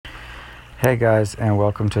Hey guys, and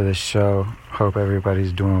welcome to the show. Hope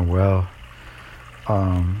everybody's doing well.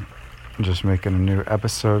 Just making a new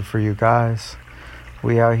episode for you guys.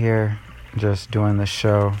 We out here just doing the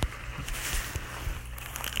show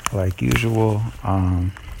like usual.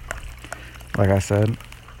 Like I said,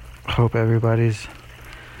 hope everybody's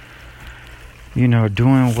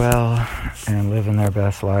doing well and living their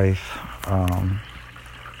best life.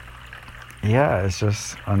 Yeah, it's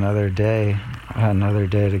just another day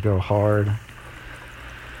to go hard,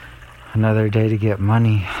 another day to get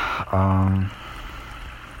money.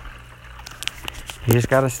 You just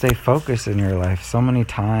gotta stay focused in your life. So many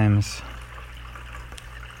times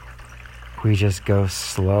we just go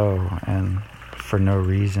slow and for no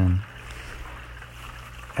reason,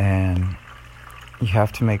 and you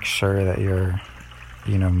have to make sure that you're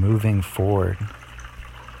moving forward,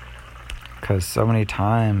 because so many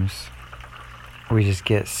times we just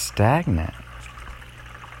get stagnant.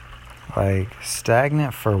 Like,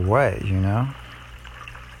 stagnant for what, You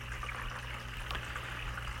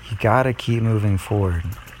gotta keep moving forward.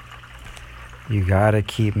 You gotta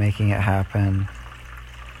keep making it happen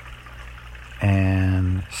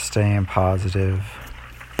and staying positive,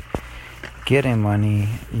 getting money,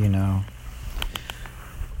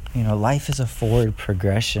 life is a forward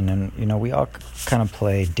progression, and, we all kind of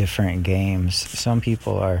play different games. Some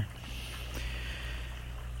people are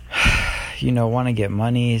want to get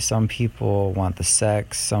money. Some people want the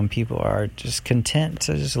sex. Some people are just content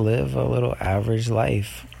to just live a little average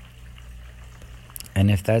life. And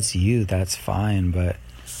if that's you, that's fine. But,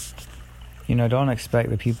 don't expect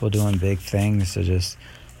the people doing big things to just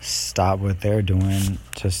stop what they're doing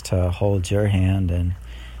just to hold your hand and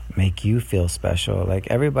make you feel special. Like,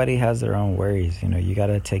 everybody has their own worries. You got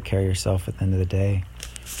to take care of yourself at the end of the day.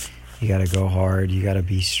 You got to go hard. You got to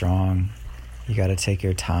be strong. You got to take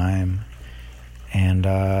your time. And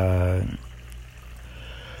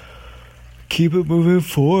keep it moving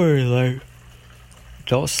forward. Like,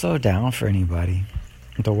 don't slow down for anybody.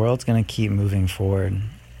 The world's going to keep moving forward.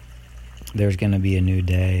 There's going to be a new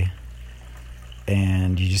day.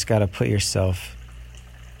 And you just got to put yourself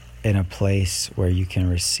in a place where you can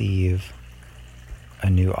receive a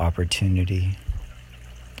new opportunity.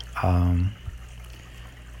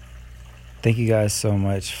 Thank you guys so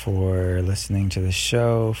much for listening to the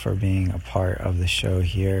show, for being a part of the show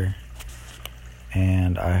here.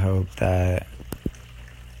 And I hope that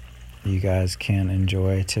you guys can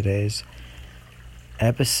enjoy today's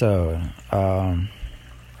episode.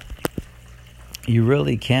 You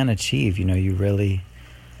really can achieve, you really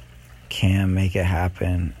can make it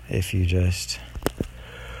happen if you just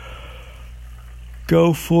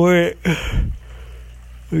go for it.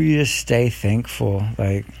 You just stay thankful.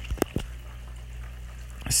 Like,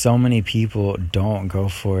 so many people don't go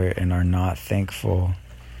for it and are not thankful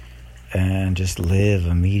and just live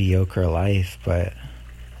a mediocre life. But,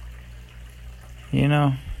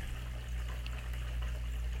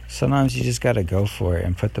 sometimes you just got to go for it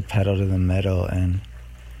and put the pedal to the metal and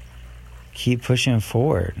keep pushing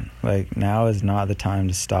forward. Like, now is not the time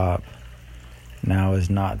to stop. Now is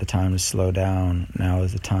not the time to slow down. Now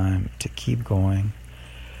is the time to keep going,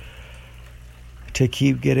 to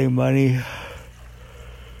keep getting money,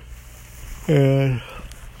 and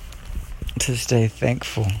to stay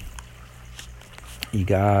thankful. You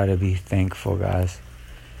gotta be thankful, guys.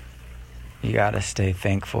 You gotta stay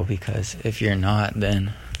thankful, because if you're not,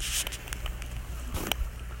 then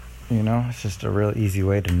it's just a real easy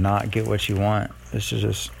way to not get what you want, is to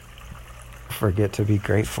just forget to be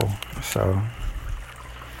grateful. So,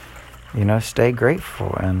 stay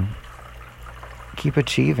grateful and keep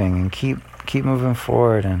achieving and keep moving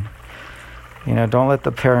forward. And don't let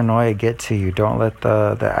the paranoia get to you. Don't let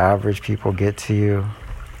the average people get to you.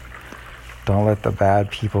 Don't let the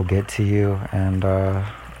bad people get to you. And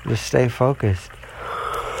just stay focused.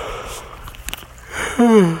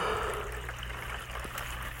 You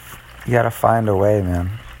gotta find a way,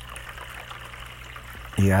 man.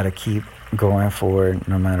 You gotta keep going forward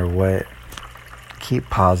no matter what.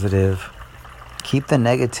 Keep positive. Keep the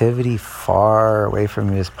negativity far away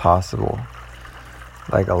from you as possible.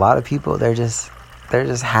 Like, a lot of people, they're just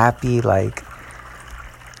happy. Like,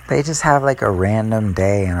 they just have like a random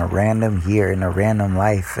day and a random year and a random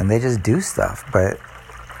life, and they just do stuff. But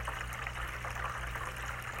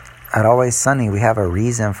at Always Sunny, we have a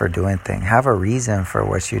reason for doing things. Have a reason for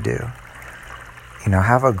what you do.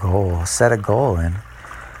 Have a goal. Set a goal and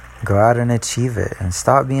go out and achieve it. And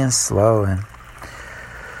stop being slow and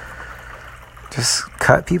just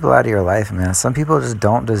cut people out of your life, man. Some people just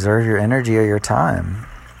don't deserve your energy or your time.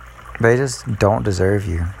 They just don't deserve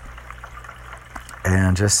you.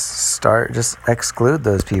 And just exclude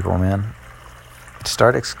those people, man.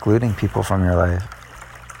 Start excluding people from your life.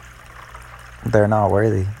 They're not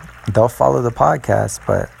worthy. They'll follow the podcast,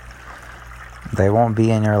 but they won't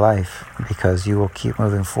be in your life because you will keep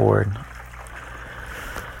moving forward.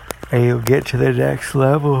 And you'll get to the next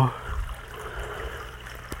level.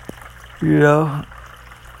 You know,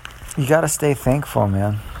 you gotta stay thankful,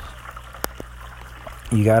 man.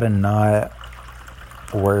 You gotta not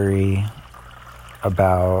worry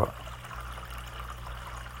about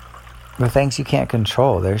the things you can't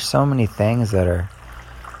control. There's so many things that are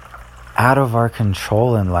out of our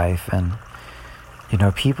control in life, and you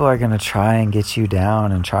know, people are gonna try and get you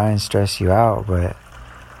down and try and stress you out, but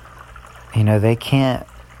you know, they can't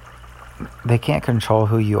control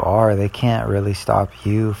who you are. They can't really stop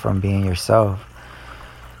you from being yourself.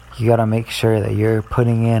 You gotta make sure that you're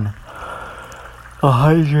putting in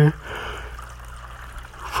 100%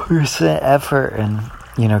 effort and,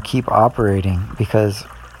 you know, keep operating, because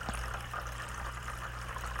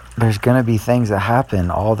there's gonna be things that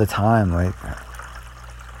happen all the time. Like,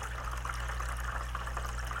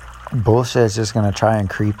 bullshit is just gonna try and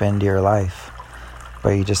creep into your life, but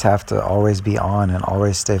you just have to always be on and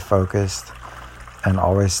always stay focused and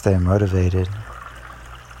always stay motivated.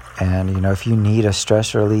 And, you know, if you need a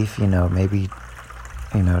stress relief, you know, maybe,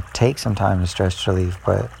 you know, take some time to stress relief,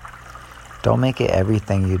 but don't make it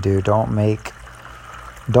everything you do. Don't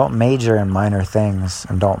major in minor things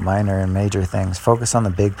and don't minor in major things. Focus on the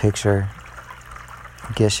big picture.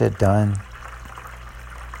 Get shit done.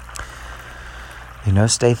 You know,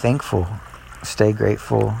 stay thankful. Stay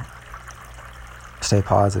grateful. Stay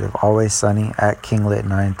positive. Always Sunny at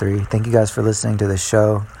KingLit93. Thank you guys for listening to the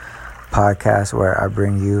show podcast where I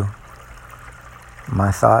bring you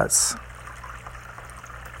my thoughts,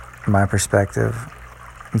 my perspective,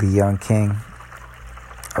 the young king,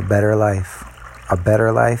 a better life, a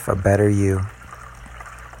better you.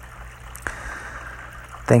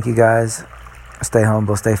 Thank you guys. Stay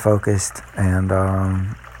humble, stay focused, and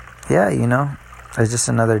yeah, you know, it's just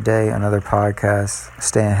another day, another podcast.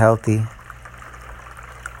 Staying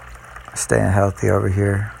healthy over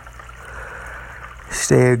here.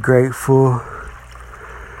 Staying grateful.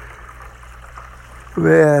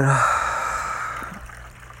 Man.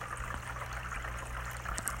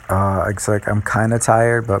 It's like I'm kind of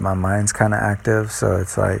tired, but my mind's kind of active, so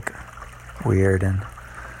it's like weird, and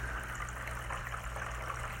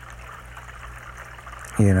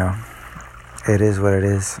you know, it is what it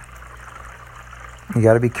is. You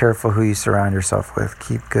got to be careful who you surround yourself with.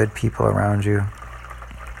 Keep good people around you.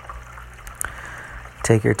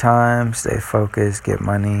 Take your time, stay focused, get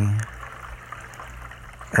money.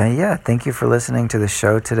 And yeah, thank you for listening to the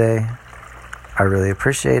show today. I really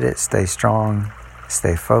appreciate it. Stay strong,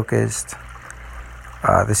 stay focused.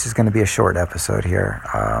 This is going to be a short episode here.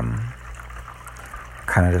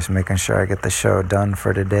 Kind of just making sure I get the show done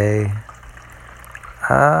for today.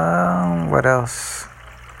 What else?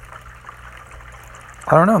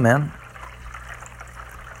 I don't know, man.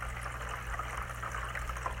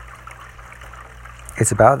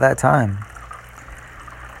 It's about that time.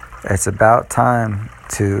 It's about time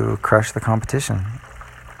to crush the competition.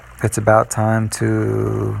 It's about time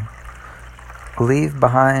to leave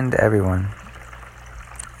behind everyone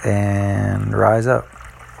and rise up.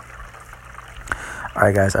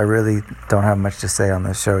 Alright guys, I really don't have much to say on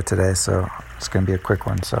this show today, so it's going to be a quick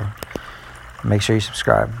one. So make sure you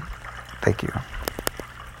subscribe. Thank you.